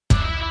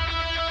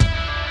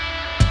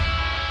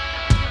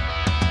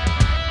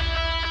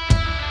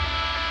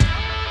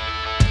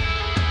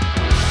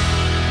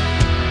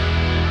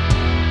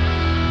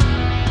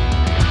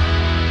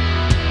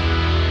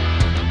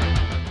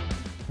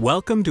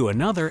Welcome to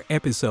another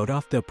episode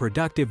of the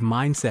Productive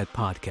Mindset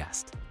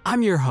Podcast.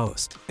 I'm your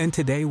host, and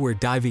today we're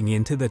diving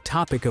into the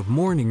topic of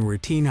morning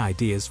routine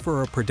ideas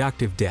for a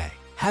productive day.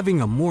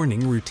 Having a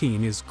morning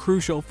routine is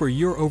crucial for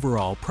your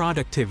overall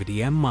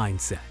productivity and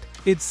mindset.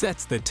 It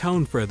sets the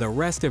tone for the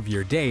rest of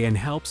your day and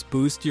helps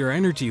boost your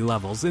energy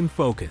levels and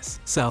focus.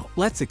 So,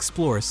 let's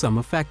explore some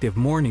effective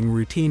morning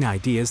routine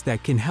ideas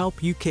that can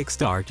help you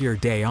kickstart your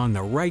day on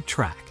the right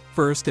track.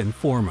 First and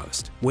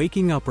foremost,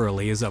 waking up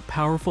early is a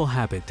powerful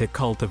habit to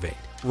cultivate.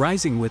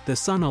 Rising with the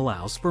sun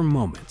allows for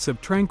moments of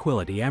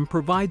tranquility and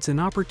provides an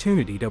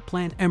opportunity to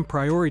plan and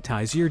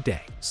prioritize your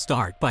day.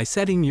 Start by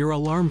setting your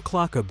alarm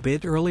clock a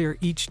bit earlier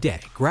each day,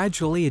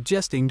 gradually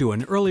adjusting to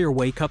an earlier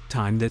wake-up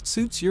time that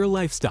suits your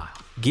lifestyle.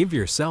 Give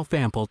yourself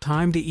ample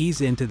time to ease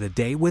into the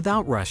day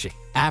without rushing.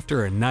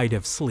 After a night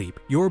of sleep,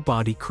 your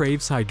body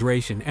craves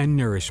hydration and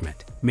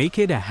nourishment. Make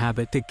it a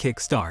habit to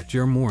kickstart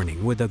your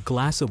morning with a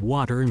glass of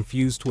water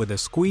infused with a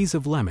squeeze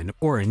of lemon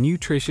or a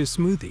nutritious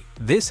smoothie.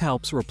 This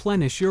helps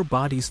replenish your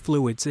body's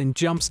fluids and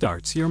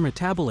jumpstarts your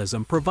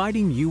metabolism,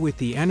 providing you with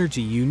the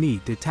energy you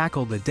need to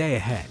tackle the day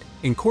ahead.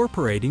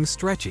 Incorporating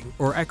stretching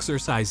or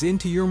exercise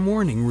into your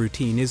morning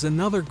routine is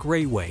another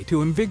great way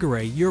to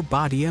invigorate your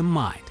body and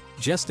mind.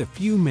 Just a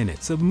few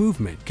minutes of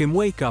movement can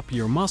wake up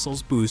your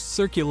muscles, boost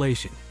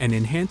circulation, and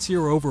enhance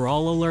your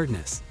overall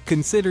alertness.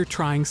 Consider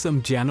trying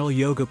some gentle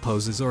yoga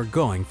poses or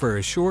going for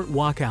a short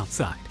walk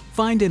outside.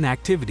 Find an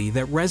activity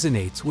that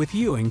resonates with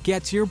you and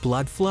gets your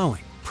blood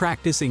flowing.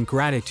 Practicing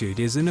gratitude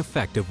is an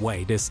effective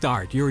way to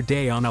start your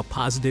day on a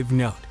positive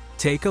note.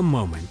 Take a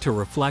moment to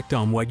reflect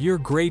on what you're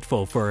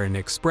grateful for and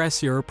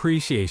express your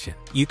appreciation.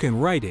 You can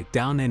write it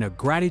down in a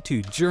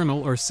gratitude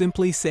journal or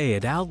simply say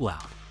it out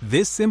loud.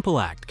 This simple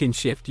act can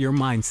shift your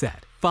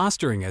mindset,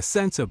 fostering a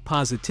sense of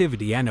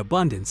positivity and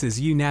abundance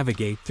as you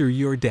navigate through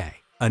your day.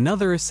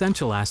 Another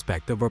essential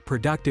aspect of a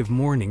productive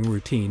morning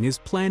routine is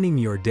planning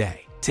your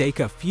day. Take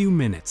a few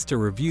minutes to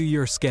review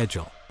your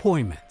schedule,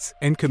 appointments,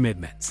 and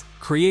commitments.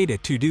 Create a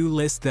to-do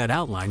list that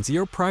outlines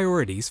your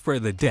priorities for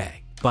the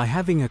day. By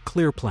having a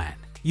clear plan,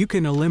 you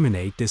can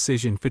eliminate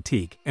decision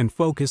fatigue and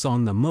focus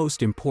on the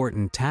most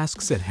important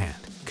tasks at hand.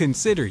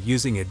 Consider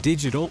using a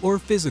digital or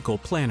physical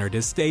planner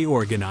to stay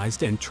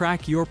organized and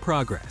track your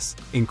progress.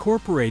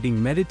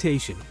 Incorporating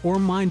meditation or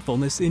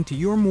mindfulness into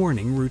your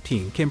morning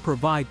routine can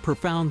provide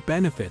profound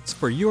benefits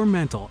for your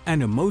mental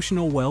and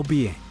emotional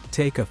well-being.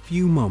 Take a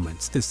few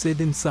moments to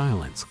sit in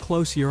silence,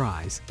 close your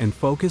eyes, and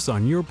focus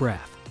on your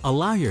breath.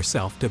 Allow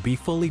yourself to be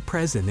fully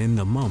present in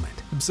the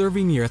moment,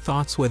 observing your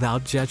thoughts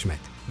without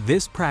judgment.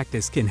 This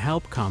practice can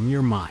help calm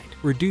your mind,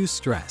 reduce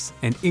stress,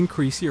 and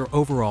increase your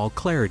overall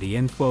clarity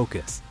and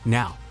focus.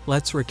 Now,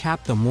 let's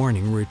recap the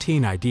morning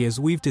routine ideas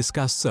we've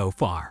discussed so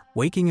far.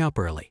 Waking up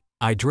early,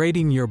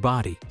 hydrating your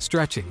body,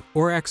 stretching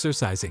or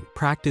exercising,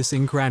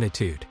 practicing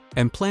gratitude,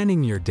 and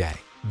planning your day.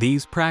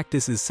 These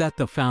practices set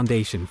the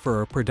foundation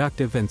for a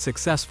productive and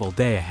successful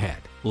day ahead.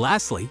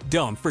 Lastly,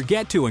 don't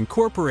forget to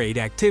incorporate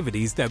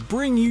activities that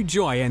bring you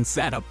joy and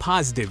set a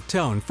positive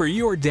tone for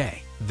your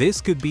day.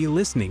 This could be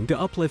listening to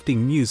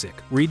uplifting music,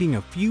 reading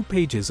a few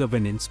pages of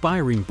an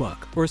inspiring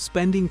book, or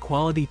spending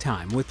quality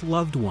time with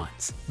loved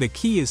ones. The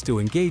key is to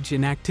engage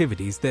in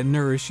activities that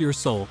nourish your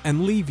soul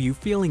and leave you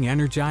feeling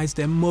energized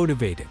and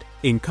motivated.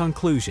 In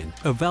conclusion,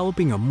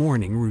 developing a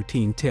morning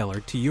routine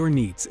tailored to your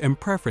needs and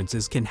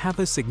preferences can have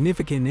a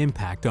significant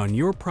impact on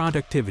your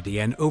productivity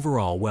and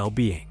overall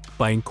well-being.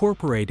 By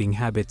incorporating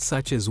habits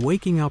such as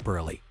waking up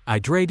early,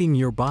 hydrating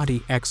your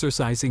body,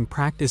 exercising,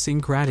 practicing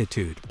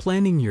gratitude,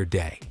 planning your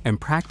day,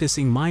 and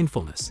practicing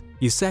mindfulness,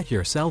 you set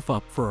yourself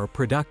up for a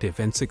productive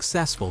and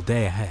successful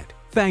day ahead.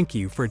 Thank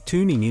you for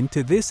tuning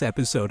into this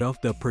episode of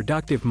the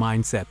Productive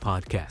Mindset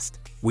Podcast.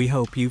 We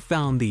hope you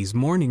found these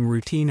morning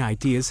routine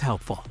ideas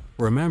helpful.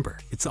 Remember,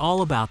 it's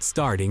all about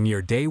starting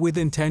your day with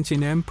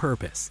intention and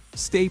purpose.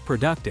 Stay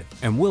productive,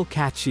 and we'll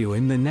catch you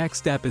in the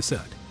next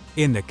episode.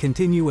 In the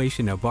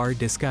continuation of our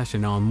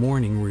discussion on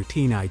morning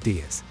routine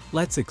ideas,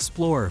 let's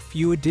explore a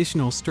few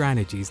additional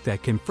strategies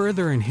that can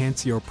further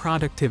enhance your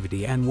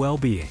productivity and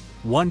well-being.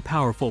 One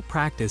powerful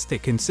practice to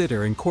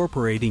consider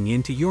incorporating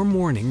into your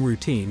morning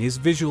routine is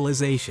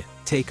visualization.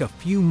 Take a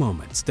few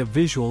moments to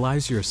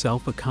visualize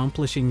yourself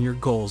accomplishing your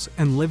goals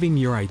and living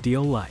your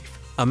ideal life.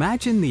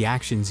 Imagine the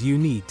actions you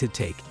need to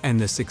take and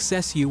the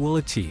success you will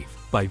achieve.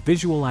 By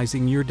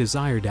visualizing your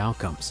desired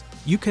outcomes,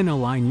 you can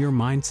align your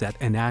mindset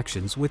and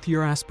actions with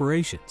your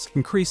aspirations,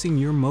 increasing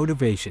your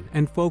motivation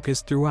and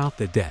focus throughout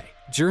the day.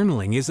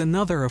 Journaling is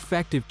another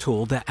effective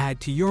tool to add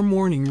to your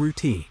morning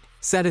routine.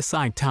 Set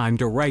aside time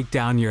to write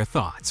down your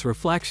thoughts,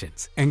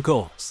 reflections, and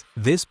goals.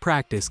 This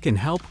practice can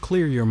help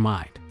clear your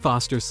mind,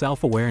 foster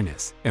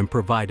self-awareness, and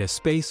provide a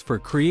space for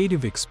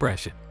creative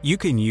expression. You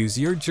can use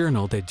your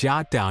journal to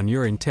jot down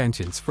your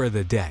intentions for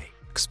the day,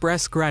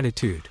 express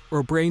gratitude,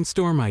 or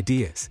brainstorm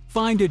ideas.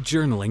 Find a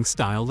journaling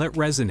style that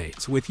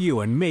resonates with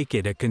you and make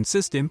it a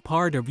consistent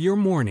part of your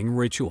morning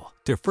ritual.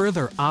 To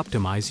further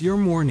optimize your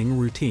morning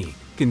routine,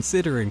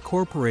 consider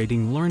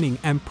incorporating learning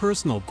and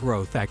personal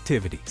growth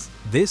activities.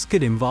 This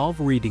could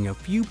involve reading a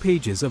few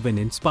pages of an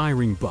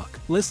inspiring book,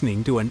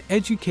 listening to an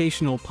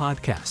educational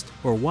podcast,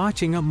 or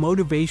watching a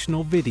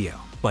motivational video.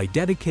 By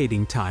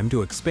dedicating time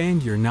to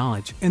expand your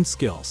knowledge and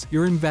skills,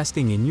 you're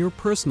investing in your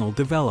personal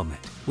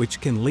development, which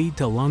can lead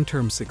to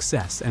long-term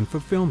success and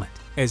fulfillment.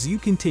 As you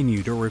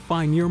continue to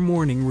refine your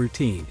morning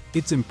routine,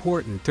 it's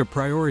important to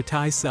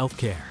prioritize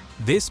self-care.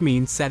 This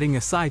means setting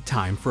aside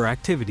time for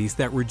activities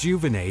that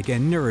rejuvenate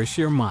and nourish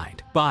your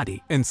mind,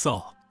 body, and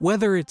soul.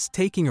 Whether it's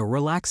taking a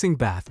relaxing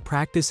bath,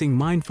 practicing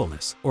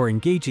mindfulness, or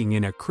engaging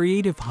in a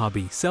creative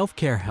hobby,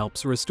 self-care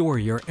helps restore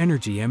your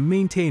energy and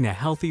maintain a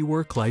healthy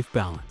work-life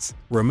balance.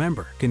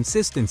 Remember,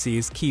 consistency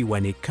is key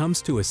when it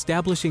comes to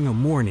establishing a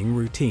morning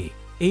routine.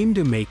 Aim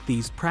to make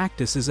these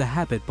practices a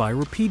habit by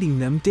repeating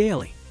them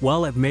daily.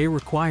 While it may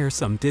require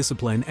some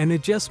discipline and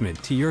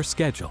adjustment to your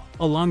schedule,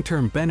 the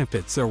long-term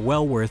benefits are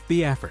well worth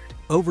the effort.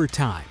 Over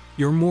time,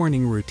 your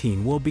morning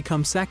routine will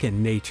become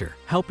second nature,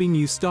 helping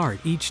you start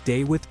each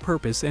day with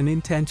purpose and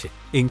intention.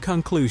 In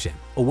conclusion,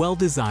 a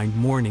well-designed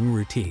morning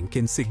routine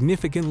can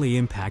significantly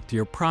impact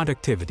your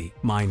productivity,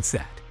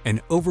 mindset,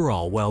 and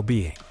overall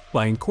well-being.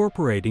 By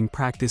incorporating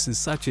practices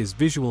such as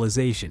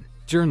visualization,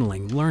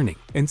 journaling, learning,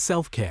 and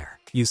self-care,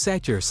 you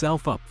set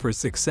yourself up for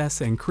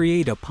success and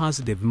create a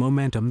positive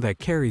momentum that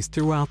carries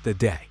throughout the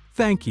day.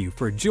 Thank you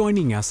for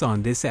joining us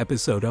on this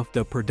episode of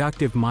the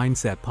Productive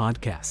Mindset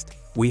Podcast.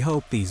 We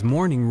hope these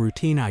morning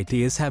routine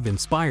ideas have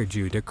inspired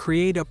you to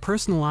create a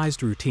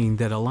personalized routine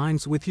that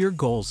aligns with your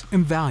goals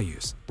and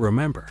values.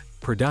 Remember,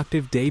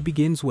 productive day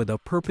begins with a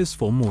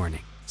purposeful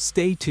morning.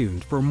 Stay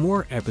tuned for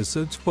more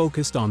episodes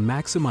focused on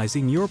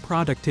maximizing your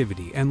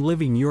productivity and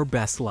living your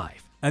best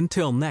life.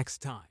 Until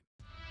next time.